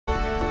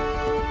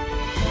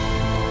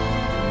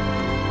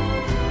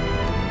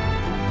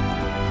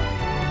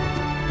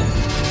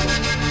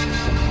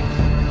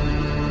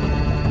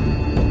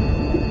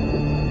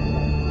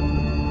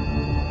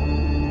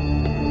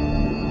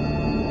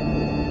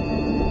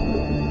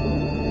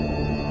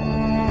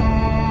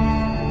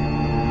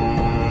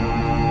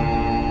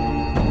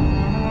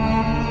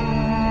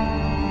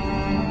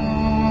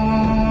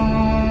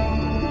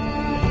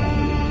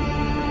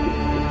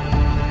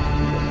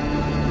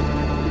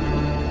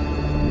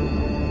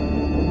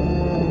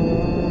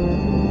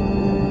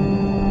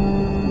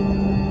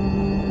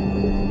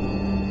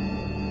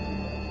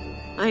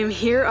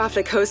here off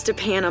the coast of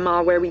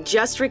Panama, where we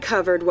just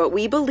recovered what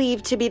we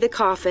believe to be the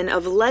coffin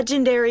of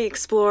legendary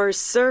explorer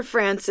Sir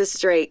Francis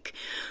Drake,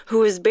 who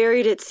was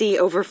buried at sea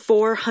over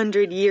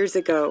 400 years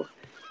ago.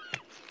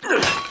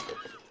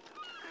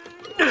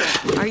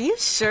 Are you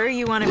sure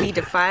you want to be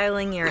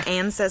defiling your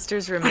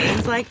ancestors'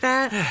 remains like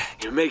that?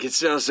 You make it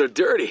sound so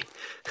dirty.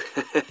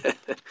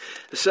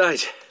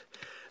 Besides,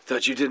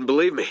 thought you didn't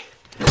believe me.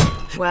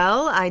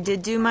 Well, I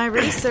did do my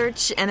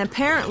research, and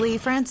apparently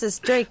Francis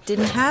Drake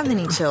didn't have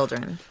any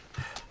children.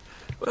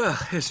 Well,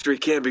 history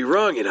can't be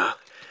wrong, you know.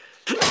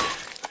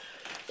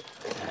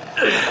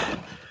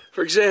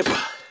 For example,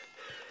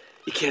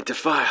 you can't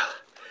defile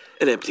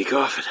an empty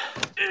coffin.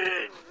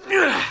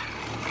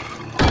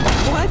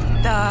 What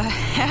the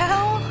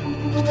hell?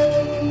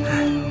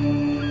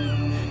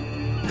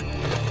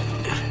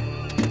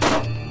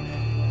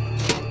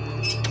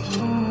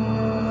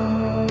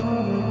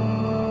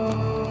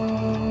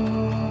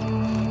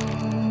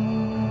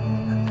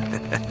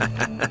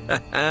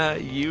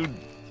 You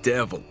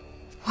devil.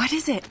 What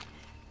is it?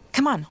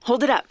 Come on,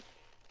 hold it up.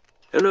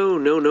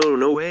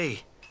 No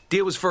way.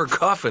 Deal was for a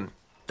coffin.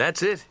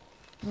 That's it.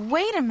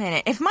 Wait a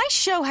minute. If my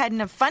show hadn't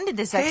have funded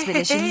this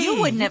expedition,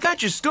 you wouldn't have... You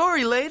got your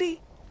story,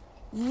 lady.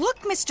 Look,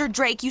 Mr.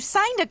 Drake, you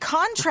signed a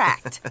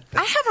contract.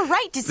 I have a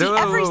right to see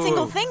every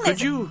single thing that's...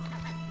 Could you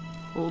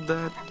hold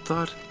that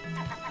thought?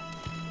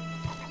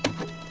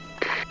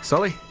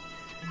 Sully,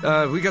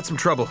 we got some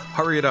trouble.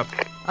 Hurry it up.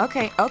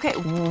 Okay.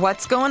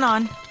 What's going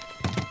on?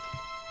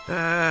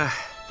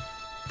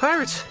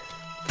 Pirates.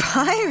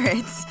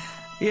 Pirates?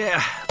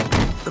 Yeah,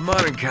 the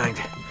modern kind.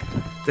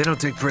 They don't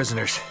take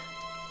prisoners.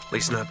 At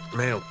least not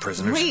male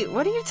prisoners. Wait,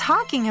 what are you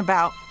talking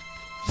about?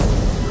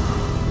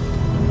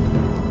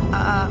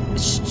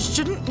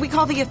 Shouldn't we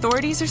call the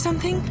authorities or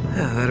something?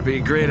 Yeah, that'd be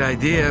a great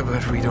idea,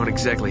 but we don't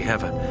exactly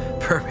have a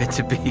permit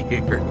to be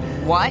here.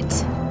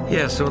 What?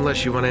 Yeah, so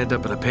unless you want to end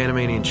up in a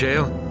Panamanian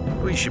jail,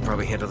 we should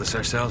probably handle this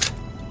ourselves.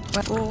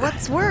 Well,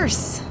 what's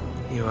worse?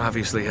 You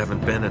obviously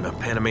haven't been in a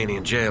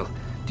Panamanian jail.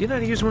 Do you know how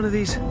to use one of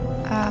these?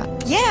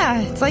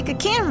 Yeah, it's like a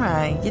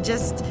camera. You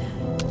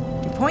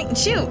point and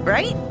shoot,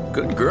 right?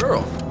 Good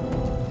girl.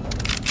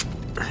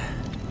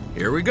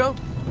 Here we go.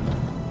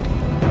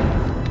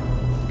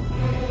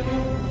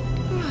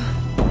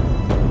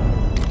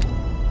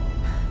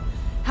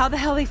 How the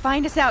hell they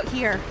find us out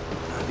here?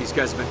 These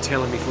guys have been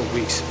tailing me for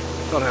weeks.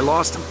 Thought I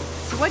lost them.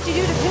 So what'd you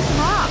do to piss them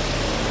off?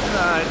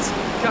 It's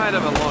kind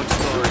of a long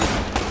story.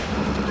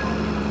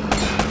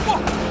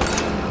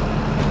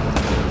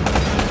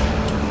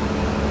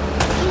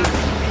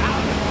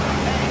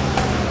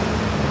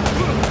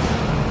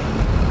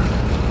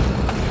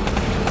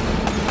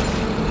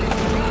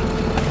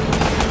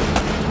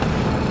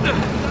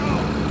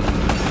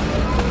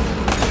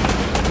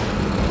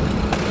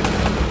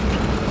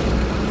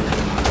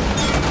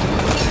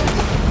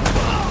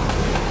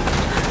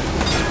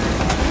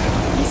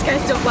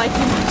 Don't like you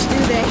much, do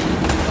they?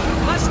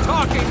 Less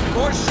talking,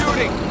 more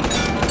shooting.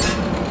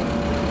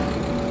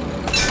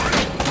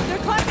 They're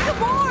climbing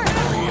aboard.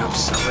 Hurry up,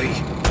 Sully.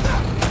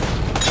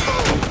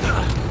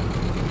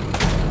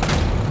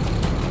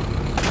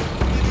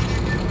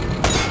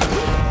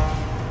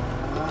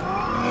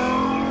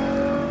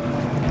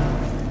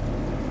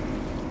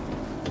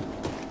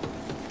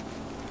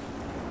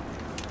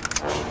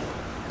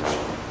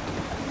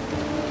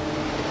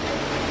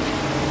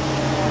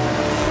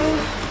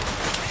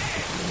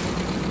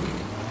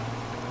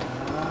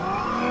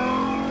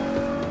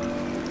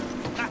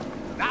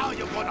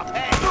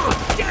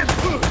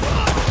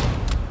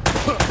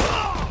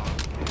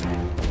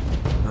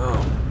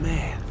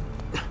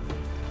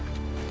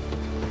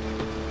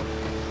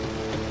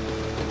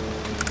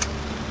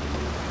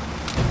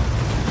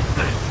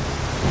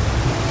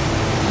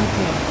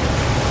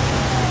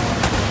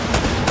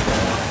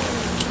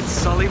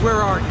 Where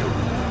are you?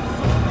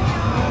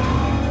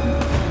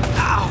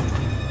 Ow!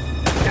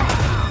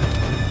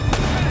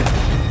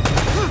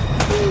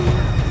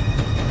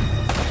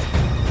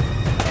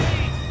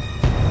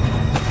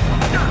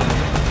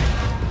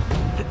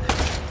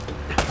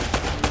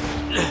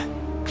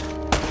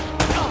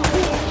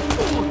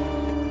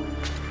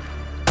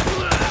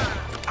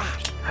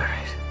 All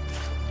right.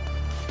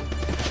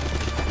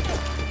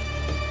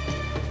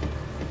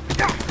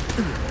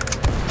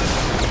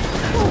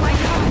 Oh my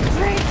God,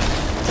 Drake!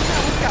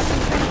 Got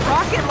some kind of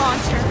rocket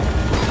launcher.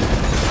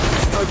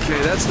 Okay,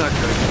 that's not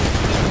good.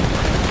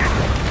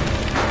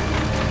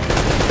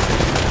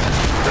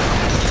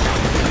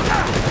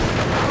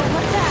 Oh,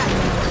 what's that?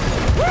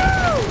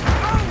 Woo!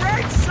 All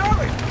right,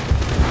 Sully.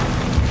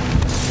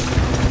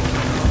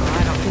 Oh,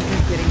 I don't think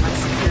I'm getting my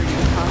security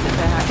deposit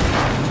back.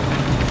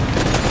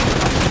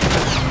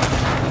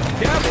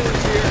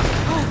 Cavalry's here.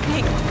 Oh,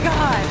 thank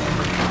God.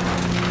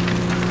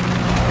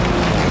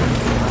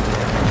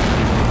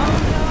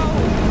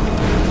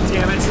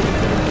 Damn it.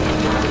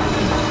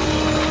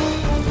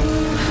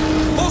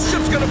 Whole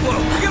ship's gonna blow.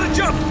 We gotta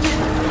jump.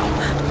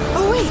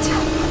 Oh, wait.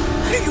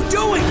 What are you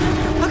doing?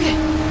 Okay.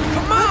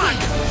 Come on.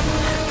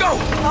 Go.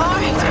 All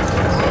right.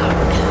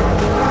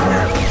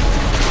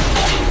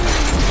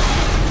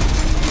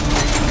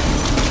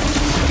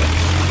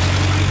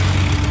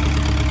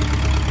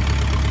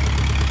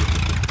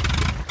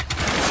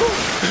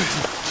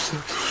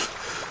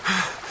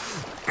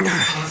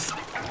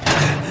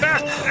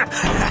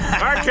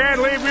 I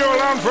can't leave you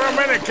alone for a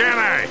minute, can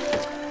I?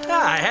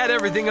 I had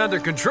everything under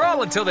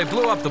control until they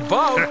blew up the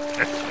boat.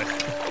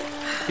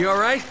 You all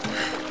right?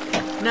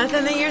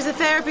 Nothing that years of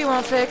therapy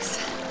won't fix.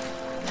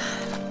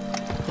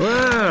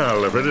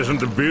 Well, if it isn't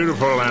the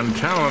beautiful and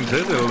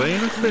talented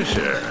Elena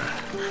Fisher.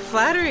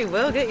 Flattery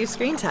will get you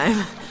screen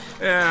time.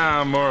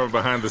 Yeah, I'm more of a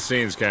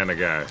behind-the-scenes kind of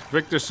guy.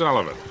 Victor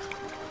Sullivan.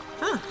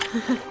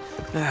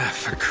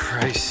 For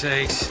Christ's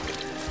sakes.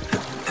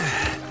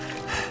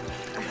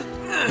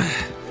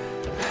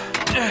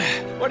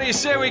 What do you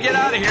say we get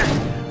out of here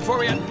before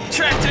we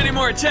attract any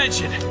more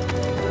attention?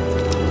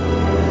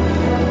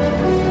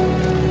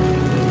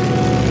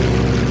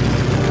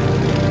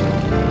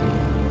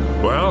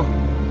 Well?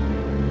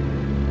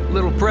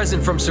 Little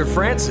present from Sir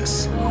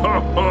Francis.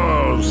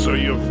 Oh, so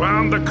you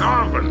found the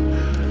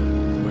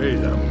coffin. Wait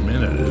a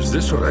minute, is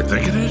this what I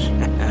think it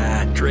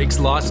is? Drake's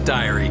lost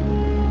diary.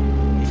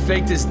 He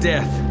faked his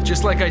death,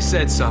 just like I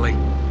said, Sully.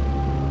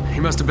 He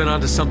must have been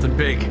onto something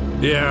big.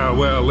 Yeah,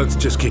 well, let's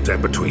just keep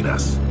that between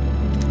us.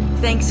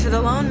 Thanks for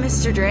the loan,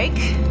 Mr.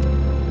 Drake.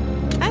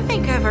 I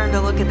think I've earned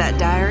a look at that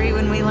diary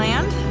when we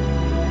land.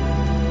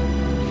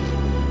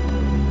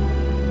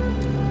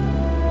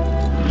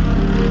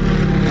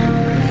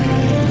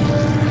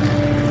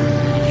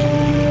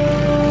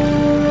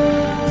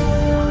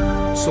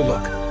 So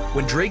look,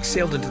 when Drake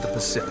sailed into the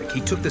Pacific,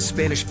 he took the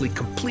Spanish fleet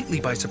completely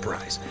by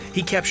surprise.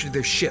 He captured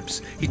their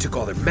ships, he took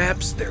all their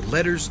maps, their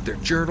letters, their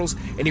journals,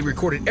 and he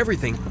recorded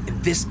everything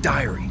in this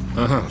diary.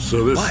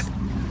 So this... But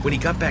when he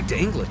got back to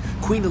England,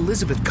 Queen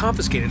Elizabeth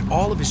confiscated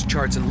all of his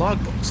charts and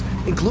logbooks,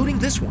 including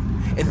this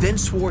one, and then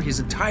swore his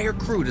entire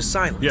crew to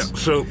silence. Yeah,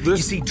 so this...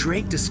 You see,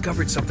 Drake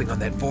discovered something on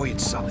that voyage,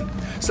 Sully.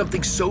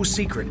 Something so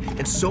secret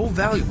and so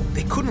valuable,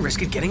 they couldn't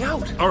risk it getting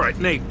out. All right,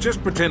 Nate,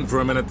 just pretend for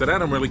a minute that I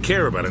don't really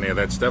care about any of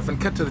that stuff and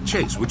cut to the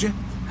chase, would you?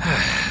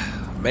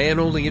 Man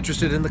only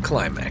interested in the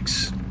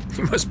climax.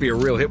 He must be a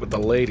real hit with the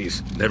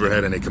ladies. Never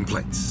had any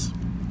complaints.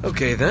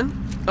 Okay,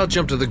 then. I'll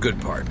jump to the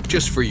good part,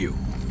 just for you.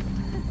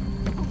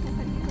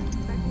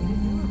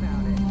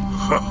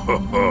 Ho, ho,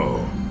 ho.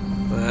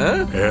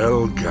 Huh?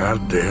 El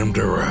goddamn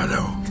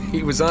Dorado.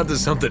 He was onto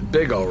something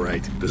big, all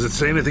right. Does it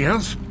say anything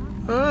else?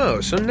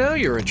 Oh, so now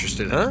you're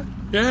interested, huh?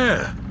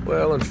 Yeah.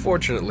 Well,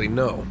 unfortunately,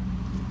 no.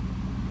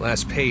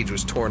 Last page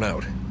was torn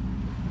out.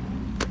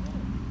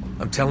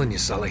 I'm telling you,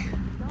 Sully.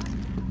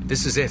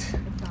 This is it.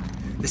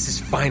 This is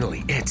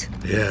finally it.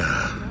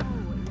 Yeah.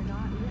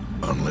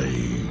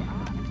 Only...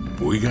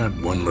 we got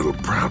one little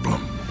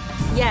problem.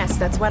 Yes,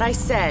 that's what I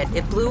said.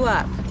 It blew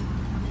up.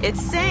 It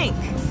sank.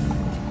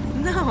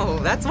 No,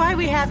 that's why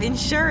we have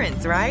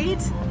insurance, right?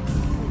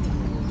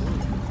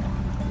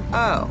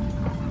 Oh.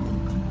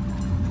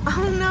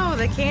 Oh no,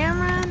 the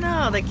camera?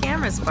 No, the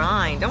camera's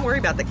fine. Don't worry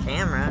about the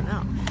camera,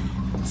 no.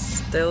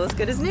 Still as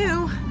good as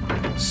new.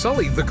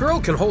 Sully, the girl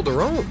can hold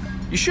her own.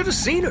 You should have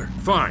seen her.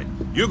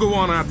 Fine. You go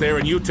on out there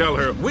and you tell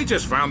her, we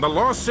just found the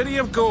lost city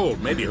of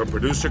gold. Maybe her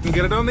producer can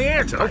get it on the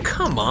air tonight. Oh,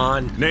 come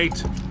on.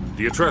 Nate,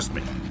 do you trust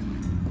me?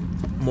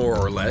 More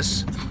or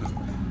less.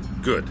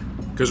 Good.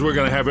 Because we're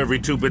going to have every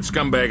two-bit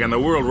scumbag in the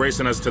world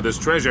racing us to this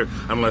treasure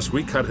unless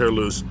we cut her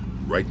loose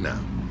right now.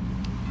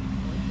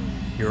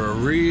 You're a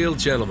real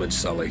gentleman,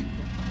 Sully.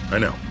 I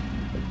know.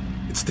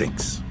 It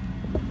stinks.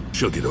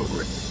 She'll get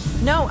over it.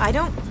 No, I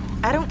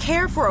don't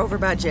care for over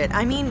budget.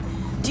 I mean,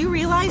 do you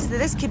realize that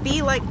this could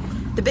be like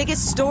the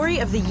biggest story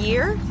of the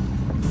year?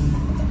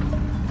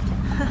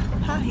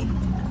 Hi.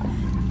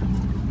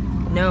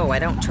 No, I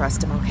don't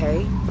trust him,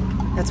 okay?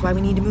 That's why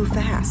we need to move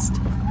fast.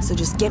 So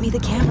just get me the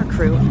camera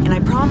crew, and I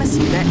promise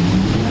you that...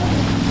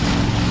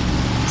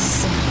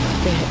 Son of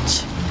a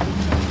bitch.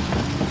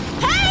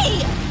 Hey!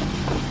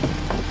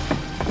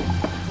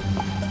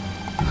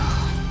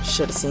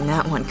 Should have seen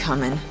that one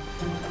coming.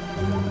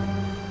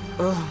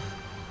 Ugh.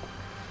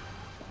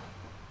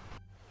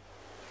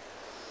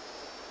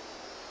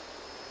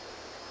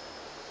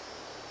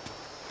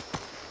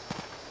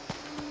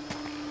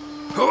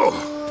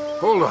 Oh,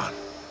 hold on.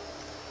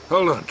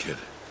 Hold on, kid.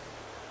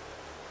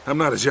 I'm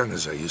not as young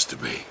as I used to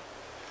be.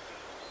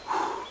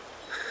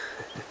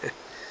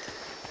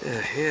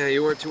 Yeah,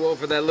 you weren't too old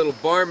for that little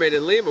barmaid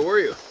in Lima, were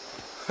you?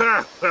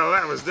 Ha! Well,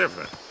 that was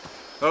different.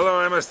 Although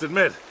I must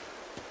admit,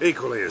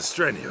 equally as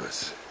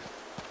strenuous.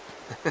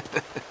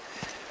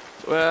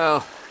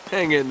 Well,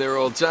 hang in there,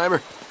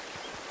 old-timer.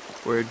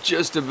 We're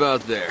just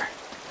about there.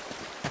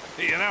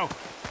 Hey, you know,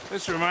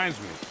 this reminds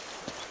me.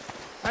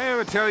 I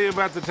ever tell you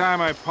about the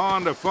time I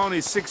pawned a phony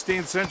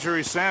 16th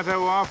century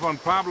Santo off on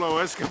Pablo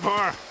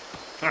Escobar?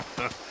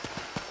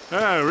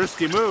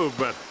 Risky move,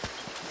 but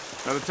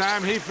by the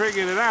time he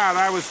figured it out,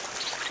 I was...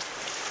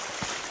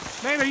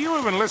 Nate, are you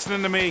even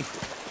listening to me?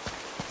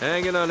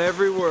 Hanging on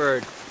every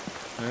word.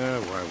 Why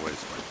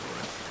waste my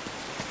breath?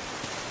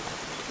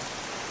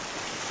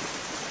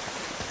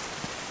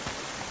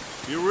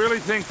 You really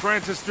think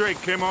Francis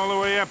Drake came all the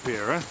way up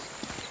here, huh?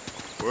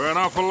 We're an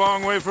awful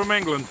long way from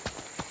England.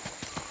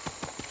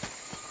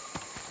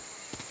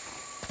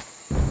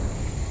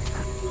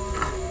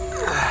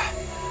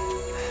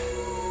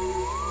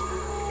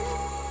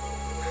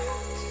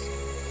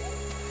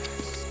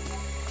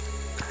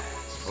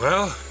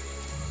 Well?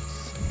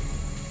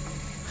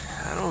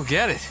 I don't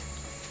get it.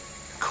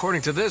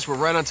 According to this, we're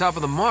right on top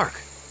of the mark.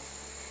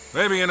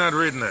 Maybe you're not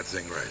reading that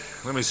thing right.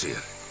 Let me see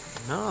it.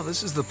 No,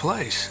 this is the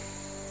place.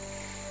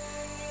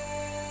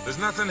 There's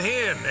nothing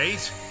here,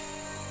 Nate.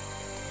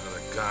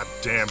 Another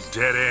goddamn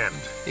dead end.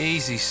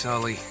 Easy,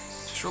 Sully.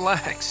 Just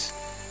relax.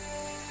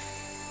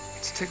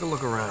 Let's take a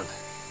look around.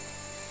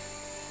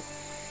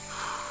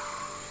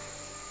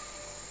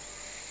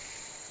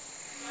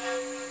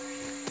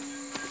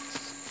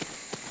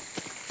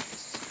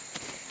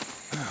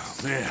 Oh,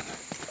 man.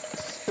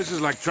 This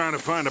is like trying to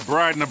find a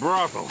bride in a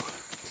brothel.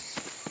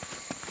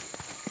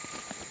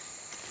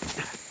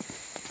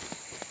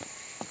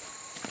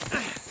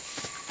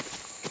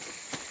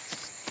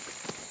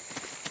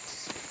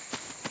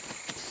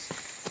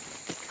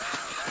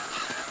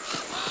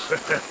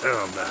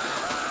 Hell no.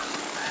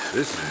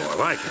 This is more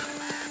like it.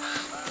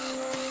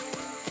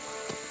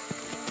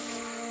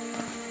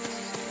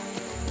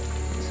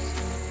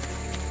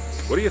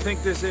 What do you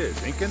think this is,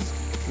 Incan?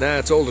 Nah,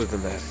 it's older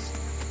than that.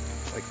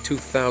 Like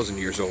 2,000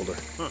 years older.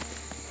 Huh.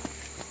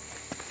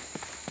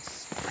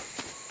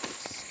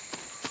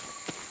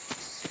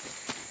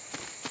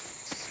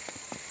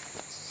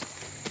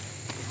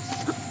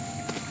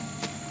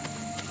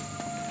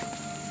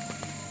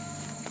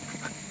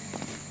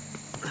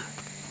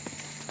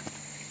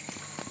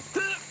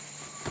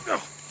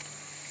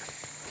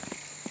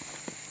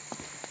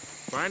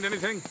 Find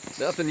anything?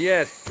 Nothing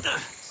yet.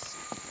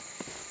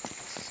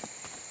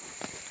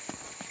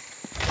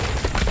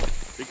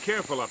 Be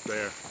careful up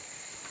there.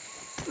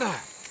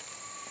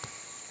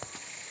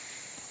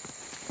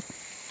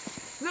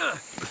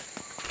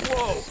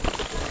 Whoa!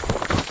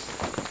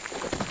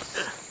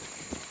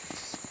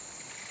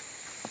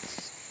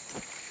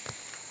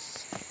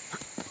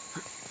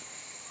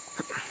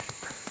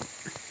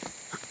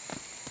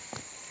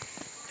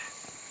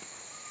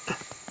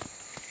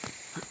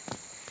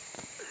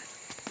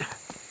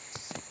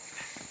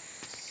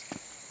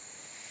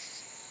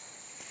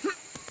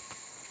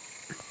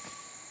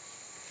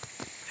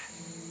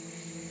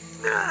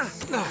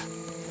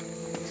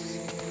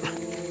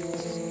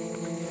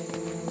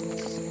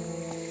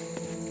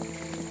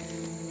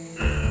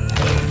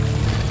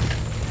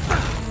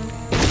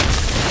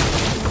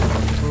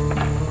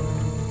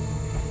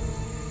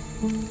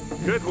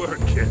 Good work,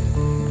 kid.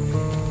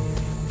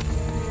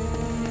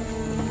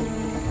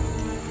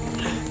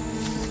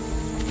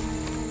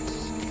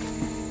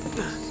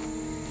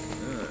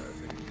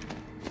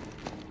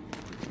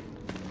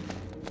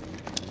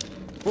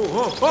 Whoa,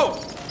 whoa,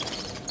 whoa!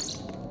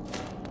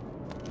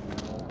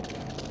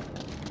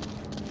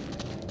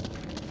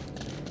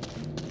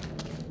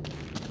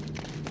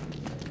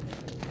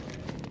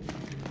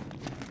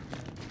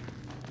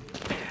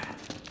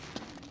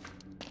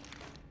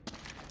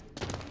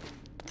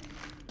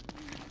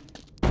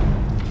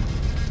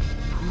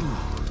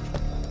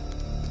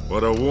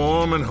 What a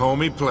warm and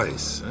homey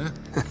place, huh?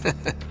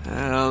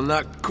 Well,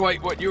 not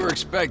quite what you were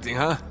expecting,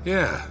 huh?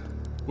 Yeah.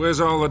 Where's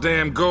all the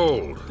damn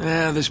gold?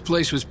 Yeah, this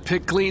place was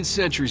picked clean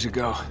centuries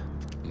ago.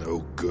 No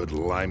good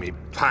limey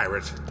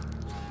pirate.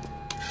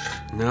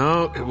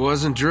 No, it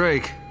wasn't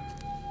Drake.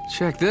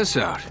 Check this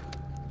out.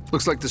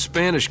 Looks like the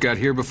Spanish got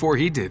here before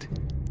he did.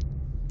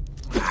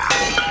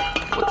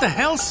 What the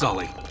hell,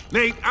 Sully?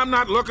 Nate, I'm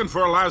not looking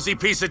for a lousy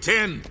piece of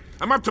tin.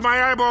 I'm up to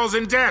my eyeballs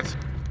in debt.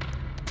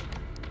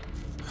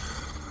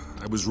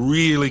 I was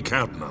really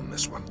counting on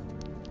this one.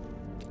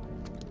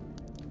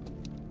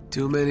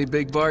 Too many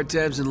big bar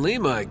tabs in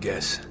Lima, I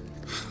guess.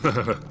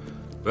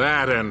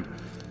 That and,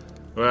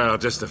 well,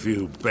 just a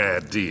few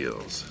bad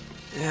deals.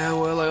 Yeah,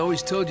 well, I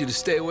always told you to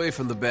stay away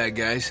from the bad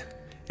guys.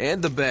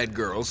 And the bad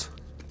girls.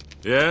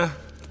 Yeah?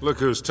 Look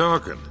who's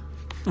talking.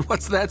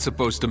 What's that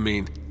supposed to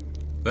mean?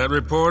 That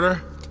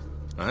reporter?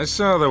 I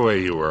saw the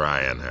way you were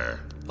eyeing her.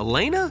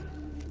 Elena?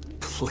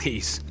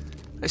 Please.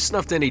 I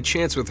snuffed any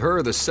chance with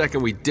her the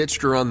second we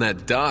ditched her on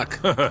that dock.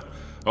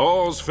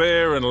 All's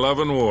fair in love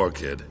and war,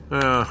 kid.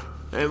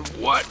 And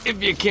what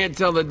if you can't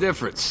tell the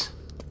difference?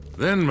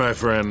 Then, my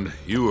friend,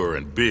 you are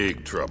in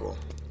big trouble.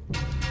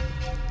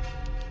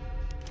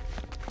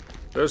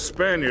 Those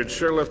Spaniards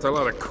sure left a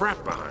lot of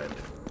crap behind.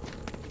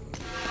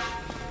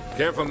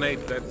 Careful,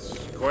 Nate. That's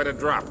quite a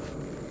drop.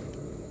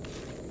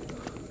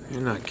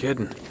 You're not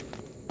kidding.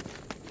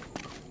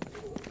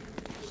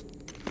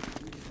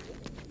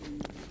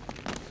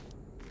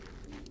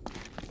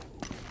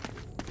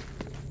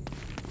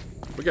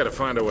 We gotta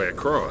find a way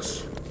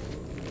across.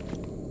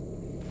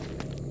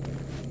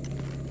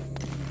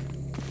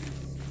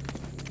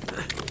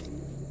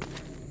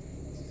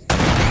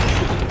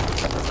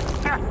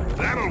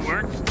 That'll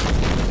work.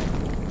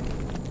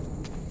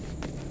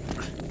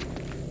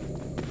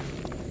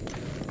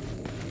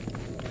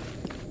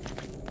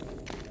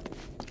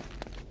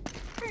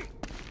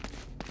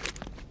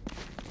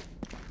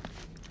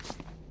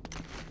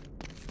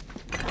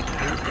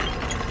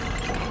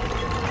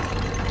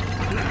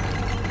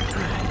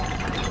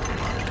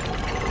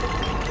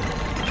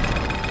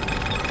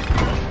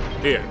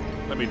 Here,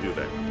 let me do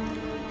that.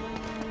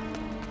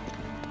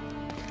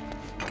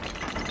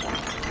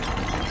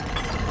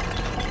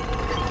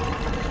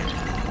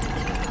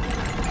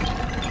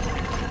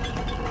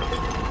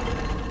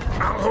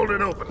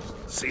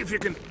 See if you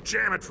can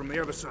jam it from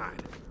the other side.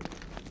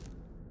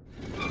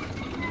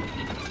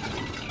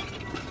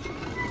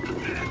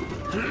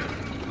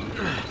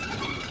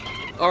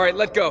 All right,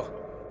 let go.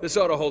 This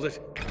ought to hold it.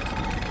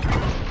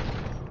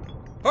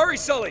 Hurry,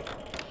 Sully!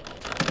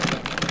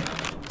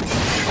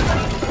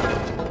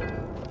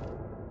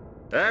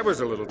 That was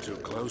a little too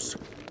close.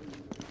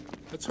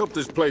 Let's hope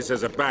this place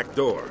has a back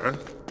door, huh?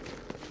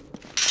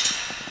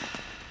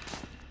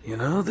 You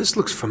know, this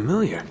looks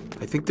familiar.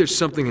 I think there's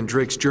something in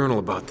Drake's journal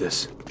about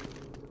this.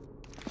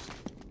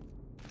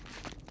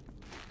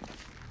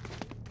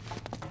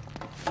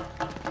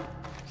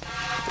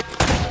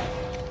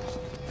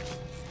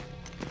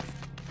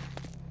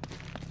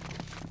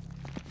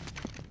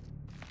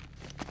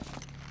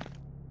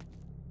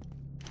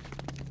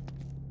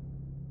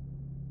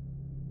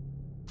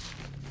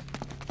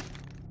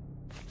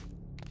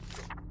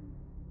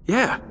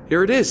 Yeah,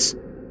 here it is.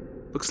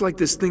 Looks like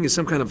this thing is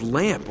some kind of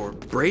lamp or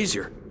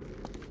brazier.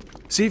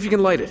 See if you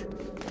can light it.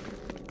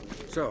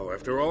 So,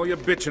 after all your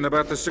bitching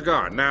about the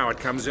cigar, now it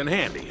comes in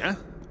handy, huh?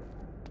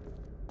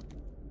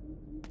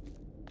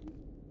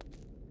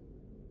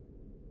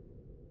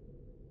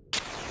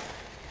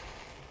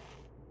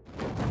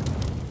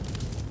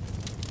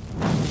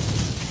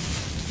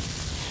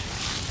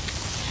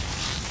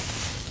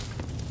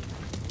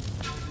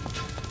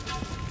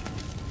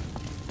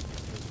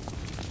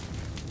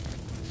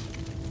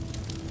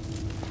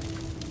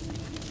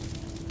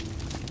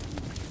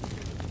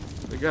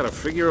 We gotta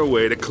figure a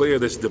way to clear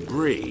this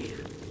debris.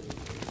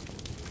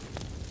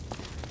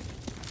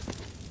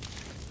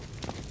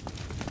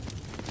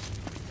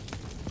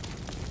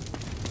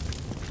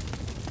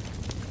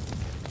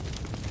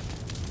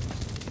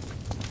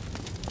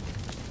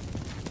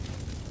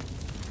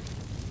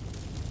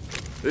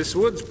 This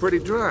wood's pretty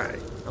dry.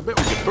 I bet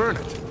we could burn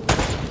it.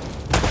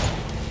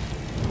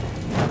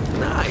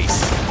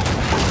 Nice!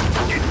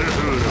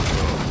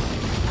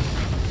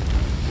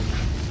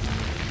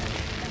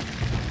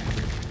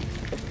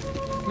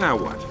 Now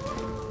what?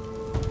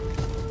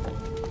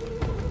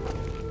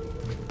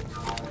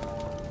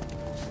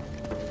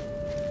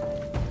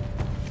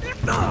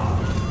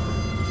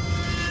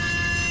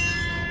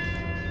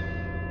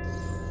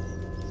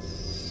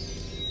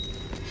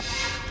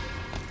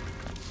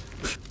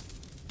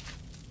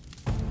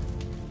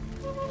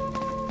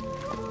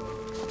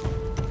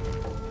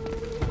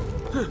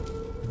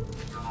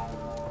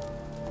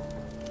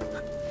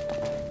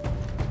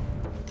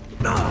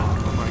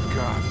 Oh my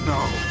God, no.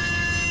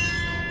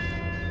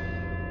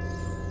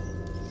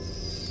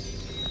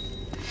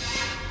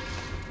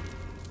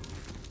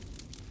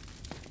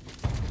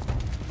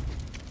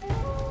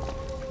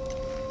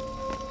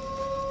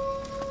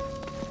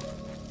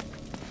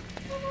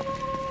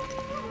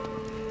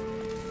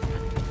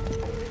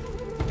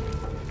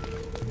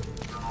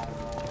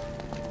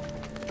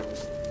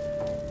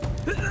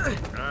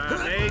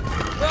 Nate,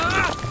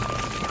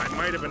 I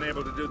might have been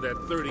able to do that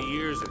 30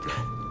 years ago.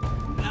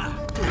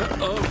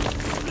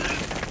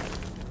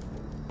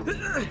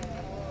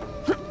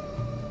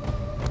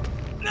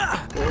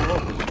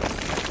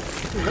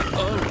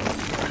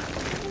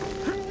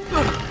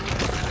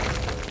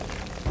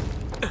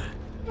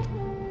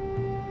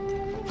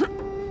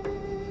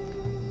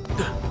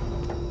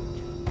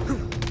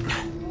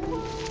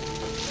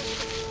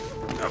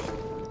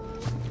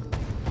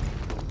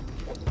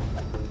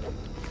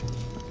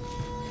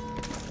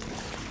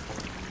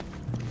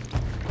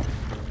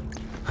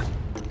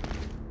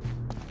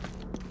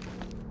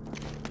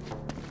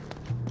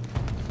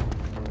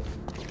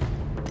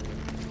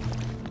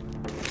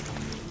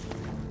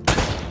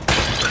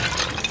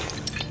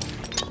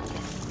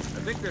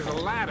 I think there's a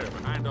ladder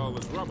behind all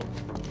this rubble.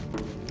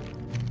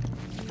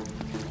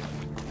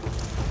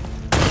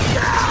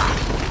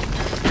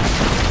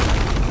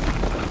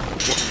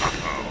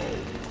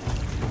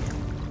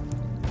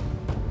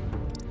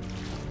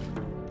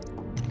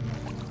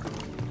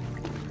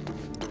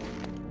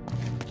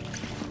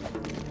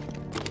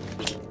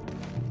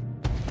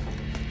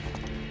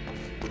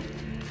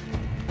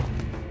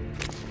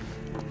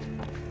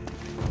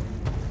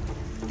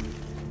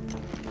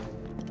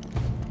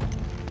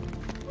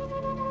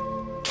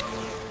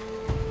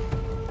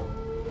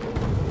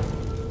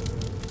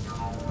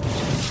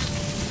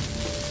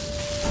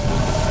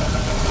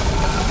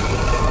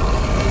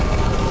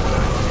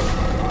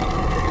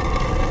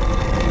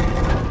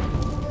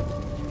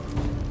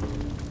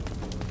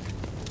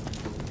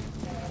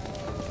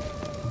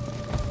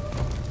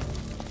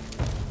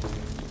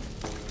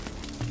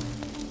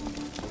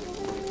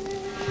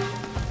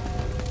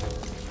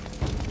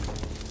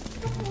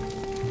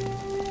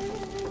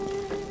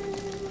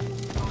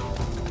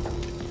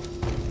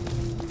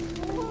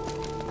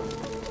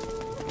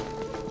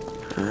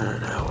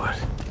 Now what?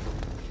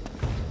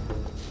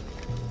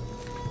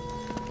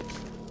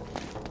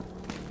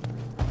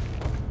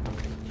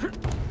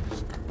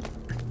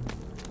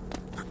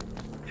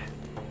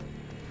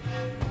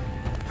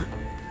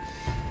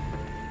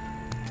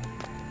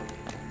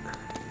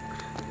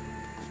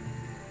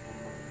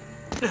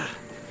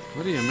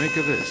 What do you make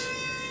of this?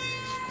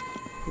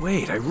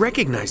 Wait, I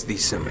recognize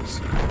these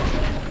symbols.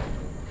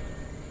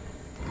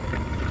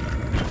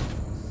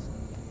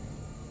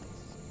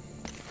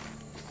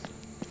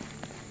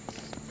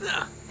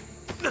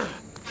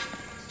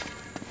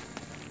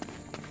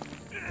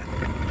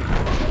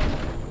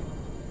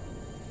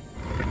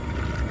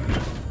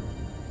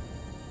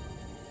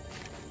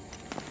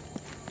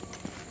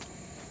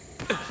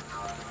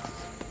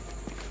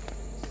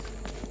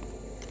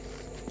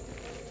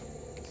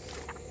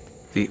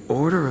 The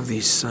order of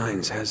these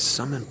signs has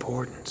some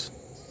importance.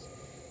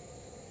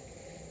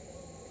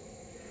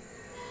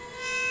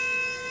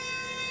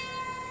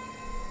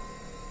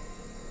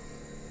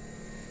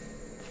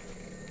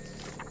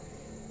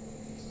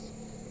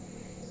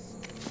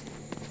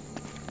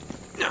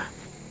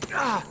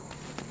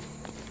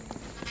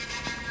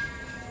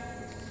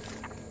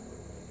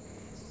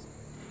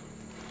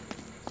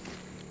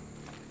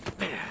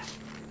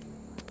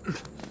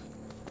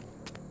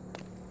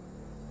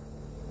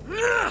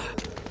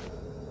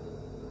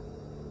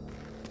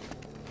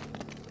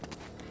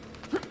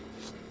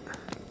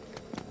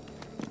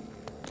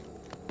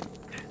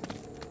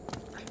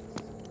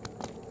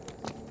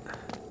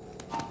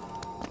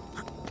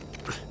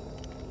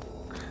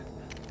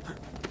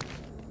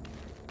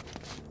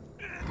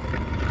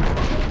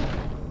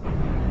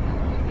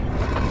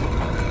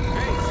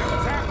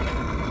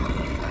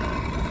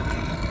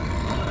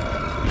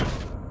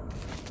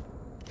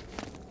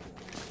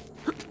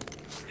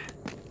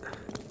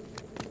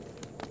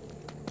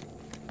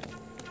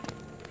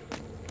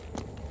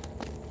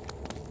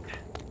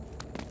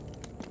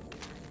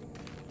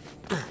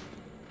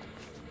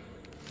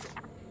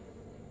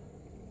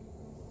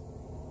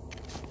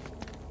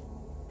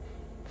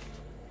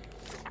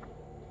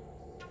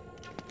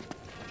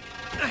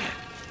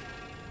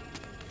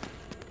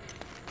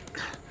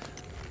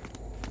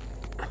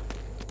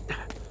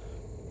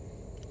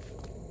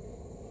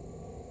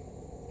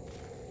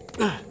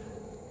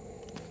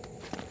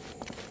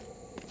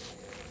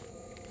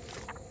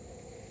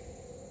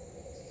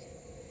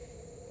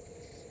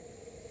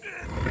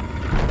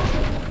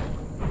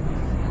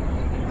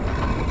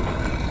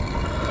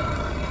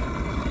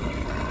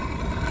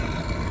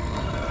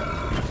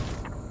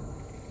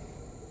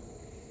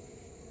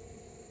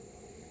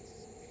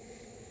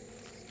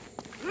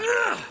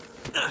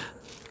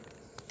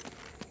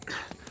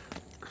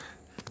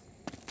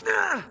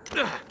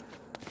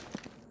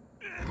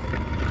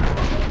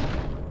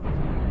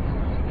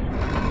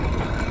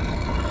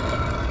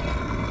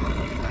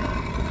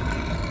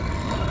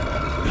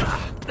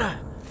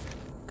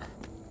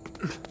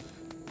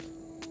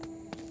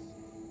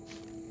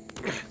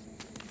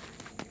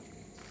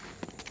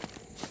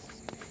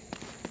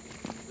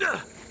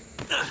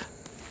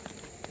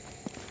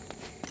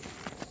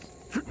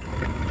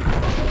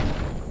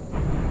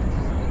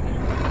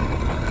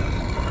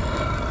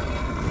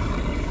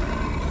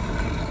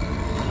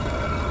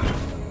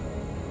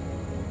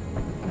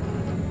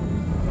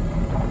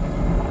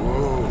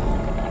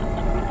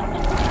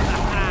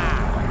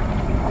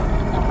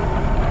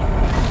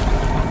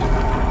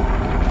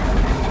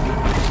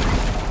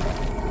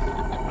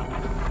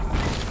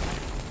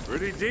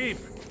 Deep.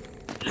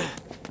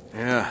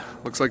 Yeah,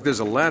 looks like there's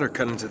a ladder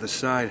cut into the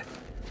side.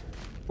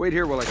 Wait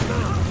here while I...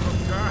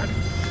 Oh, God.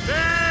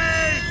 Dave!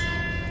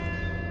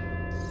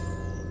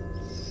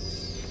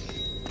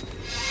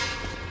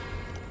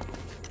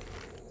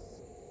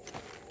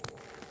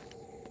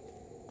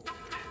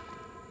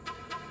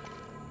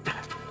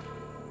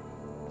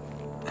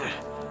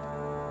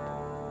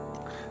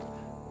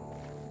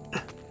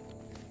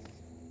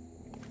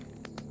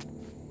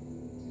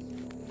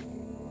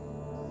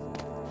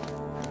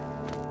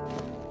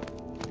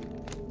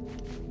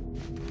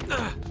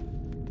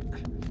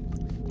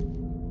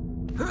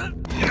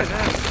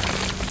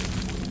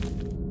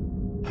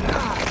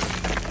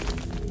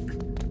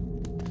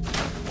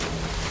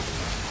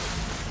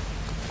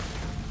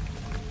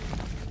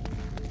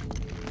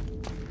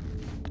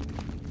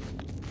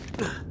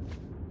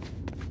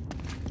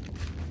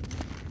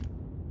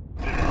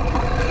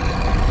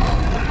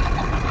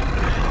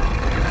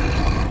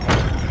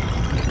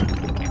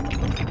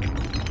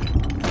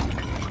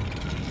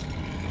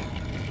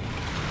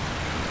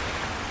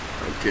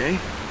 Okay,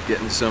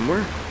 getting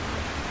somewhere.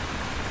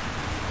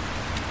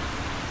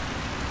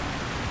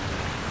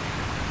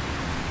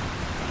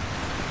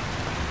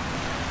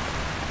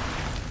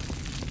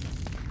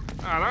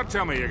 Now, don't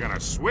tell me you're gonna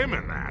swim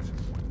in that.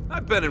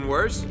 I've been in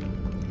worse.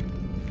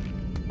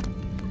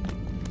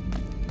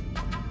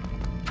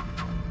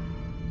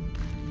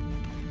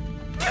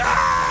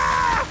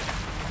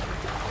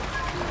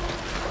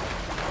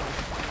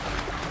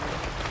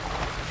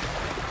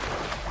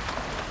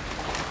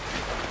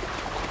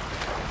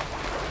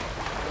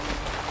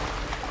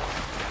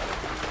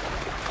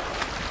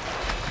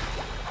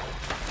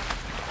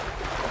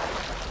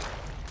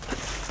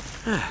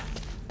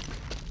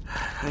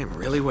 I'm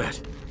really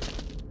wet.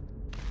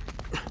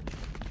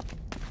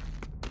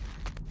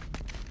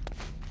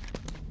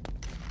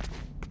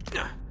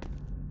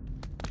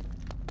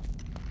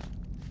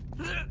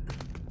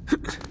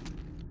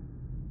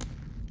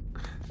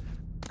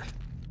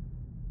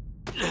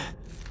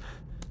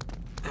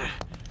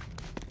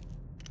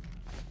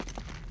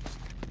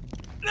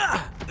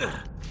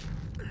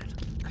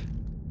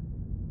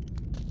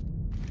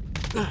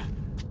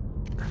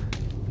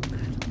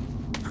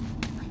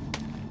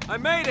 I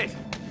made it!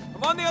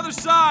 I'm on the other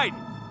side!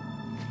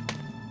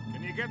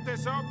 Can you get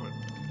this open?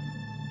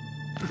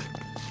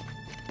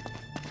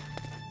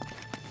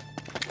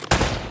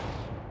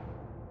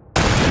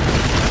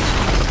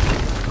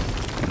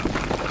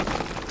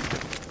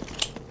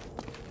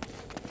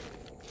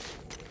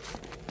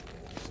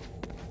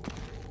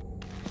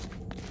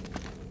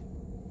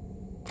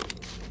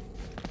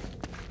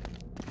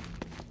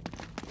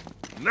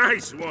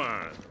 Nice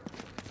one.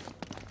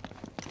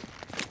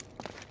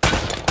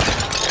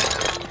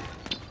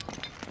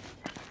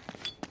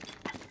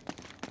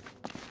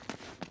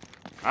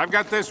 I've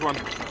got this one.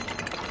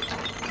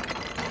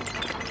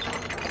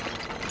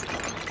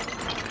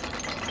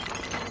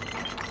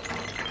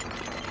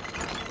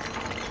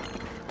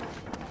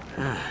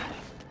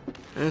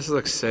 This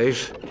looks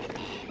safe.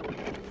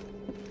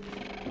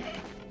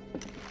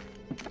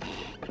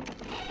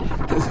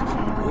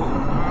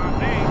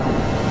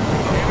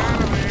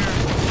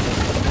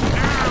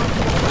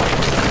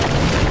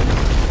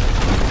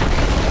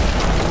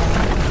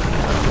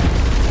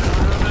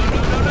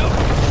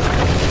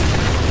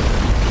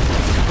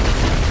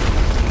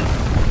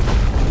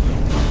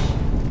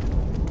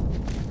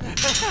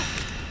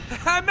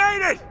 I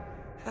made it!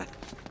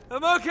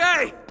 I'm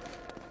okay!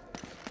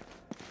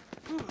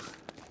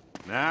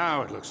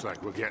 Now it looks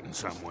like we're getting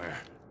somewhere.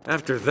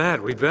 After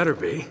that, we better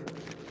be.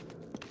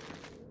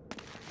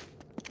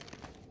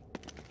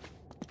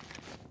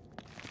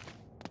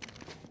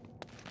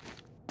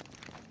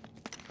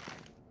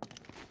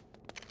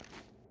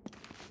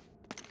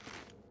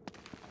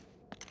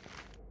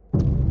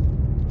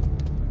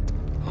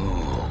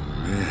 Oh,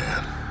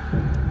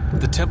 man.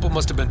 The temple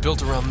must have been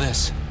built around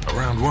this.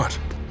 Around what?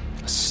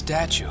 A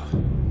statue.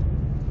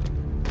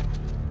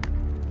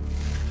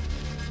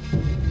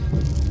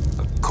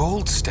 A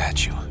gold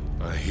statue.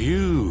 A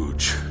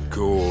huge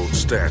gold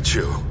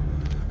statue.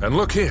 And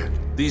look here,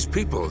 these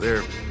people,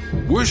 they're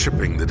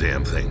worshipping the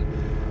damn thing.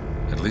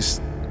 At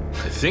least,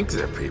 I think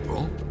they're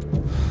people.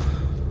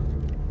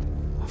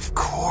 Of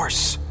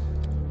course.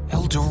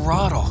 El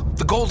Dorado,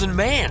 the Golden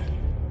Man.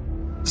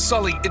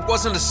 Sully, it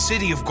wasn't a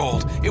city of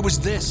gold. It was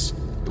this.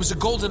 It was a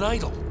golden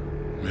idol.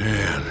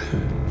 Man,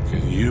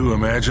 can you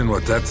imagine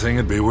what that thing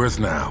would be worth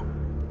now?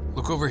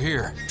 Look over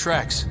here.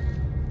 Tracks.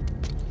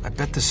 I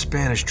bet the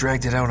Spanish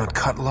dragged it out on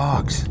cut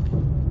logs.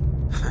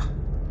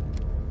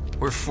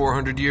 We're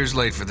 400 years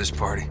late for this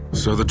party.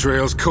 So the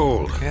trail's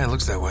cold. Yeah, it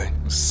looks that way.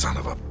 Son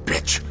of a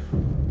bitch.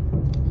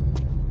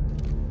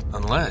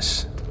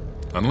 Unless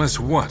Unless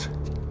what?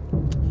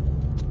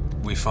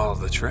 we follow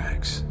the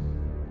tracks.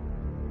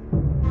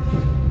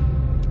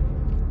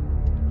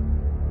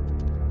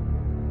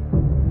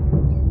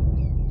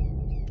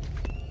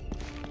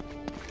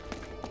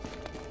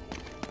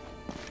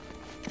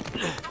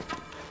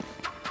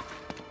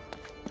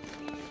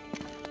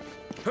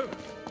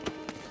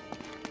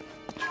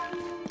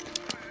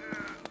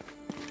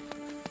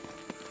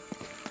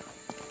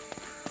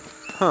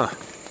 Huh.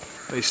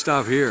 They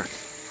stop here.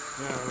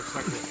 Yeah, looks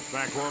like the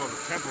back wall of the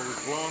temple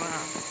was blown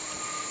out.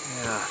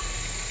 Yeah.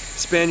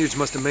 Spaniards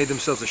must have made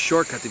themselves a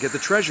shortcut to get the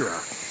treasure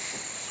out.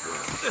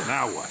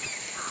 Now what?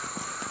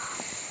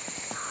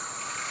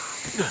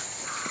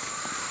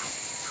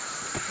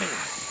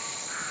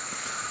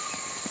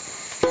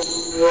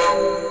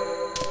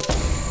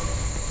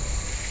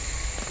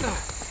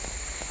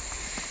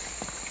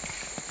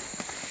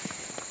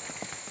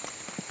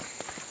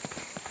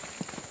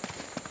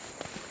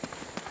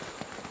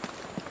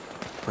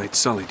 Wait,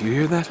 Sully, do you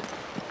hear that?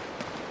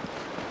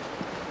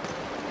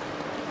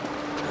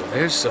 Now,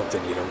 there's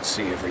something you don't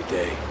see every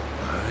day.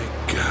 My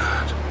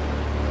God.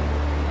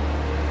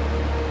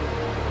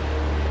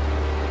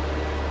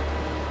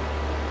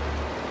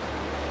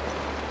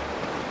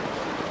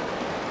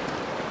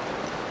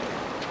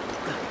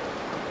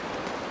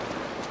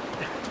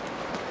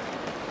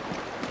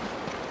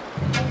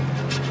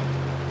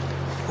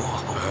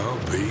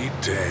 I'll be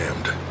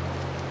damned.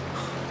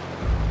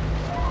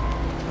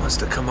 Must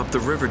have come up the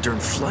river during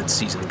flood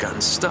season and gotten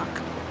stuck.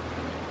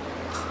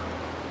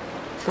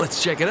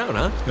 Let's check it out,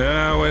 huh?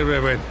 Yeah,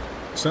 wait.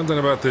 Something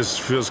about this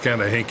feels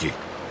kind of hinky.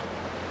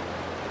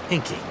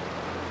 Hinky.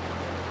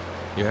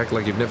 You act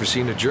like you've never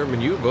seen a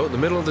German U-boat in the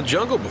middle of the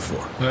jungle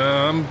before.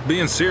 I'm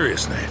being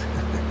serious, Nate.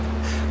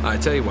 I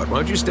tell you what, why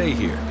don't you stay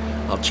here?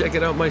 I'll check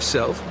it out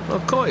myself.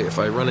 I'll call you if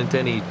I run into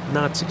any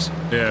Nazis.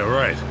 Yeah,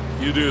 right.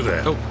 You do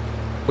that. Oh,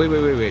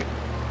 wait.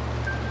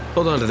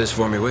 Hold on to this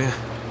for me, will you?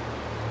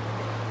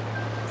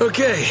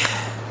 Okay.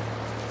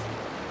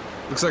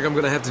 Looks like I'm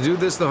gonna have to do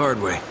this the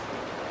hard way.